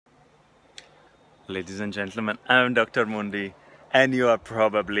Ladies and gentlemen, I'm Dr. Mundi, and you are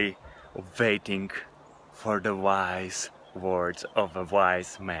probably waiting for the wise words of a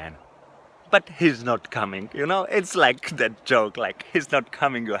wise man. But he's not coming, it's like that joke, like he's not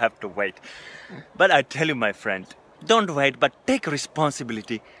coming, you have to wait. But I tell you, my friend, don't wait, but take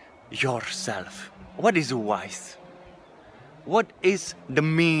responsibility yourself. What is wise? What is the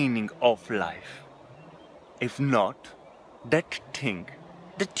meaning of life? If not, that thing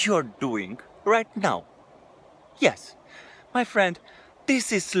that you're doing right now. Yes, my friend,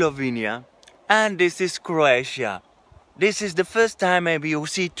 this is Slovenia and this is Croatia. This is the first time maybe you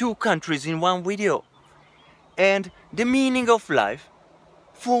see two countries in one video. And the meaning of life,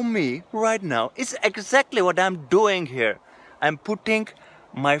 for me right now, is exactly what I'm doing here. I'm putting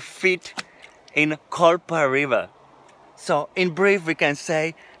my feet in Kolpa River. So in brief we can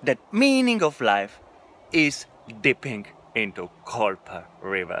say that meaning of life is dipping into Kolpa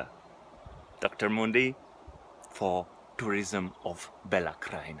River. Dr. Mundi for Tourism of Bela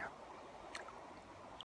Krajina.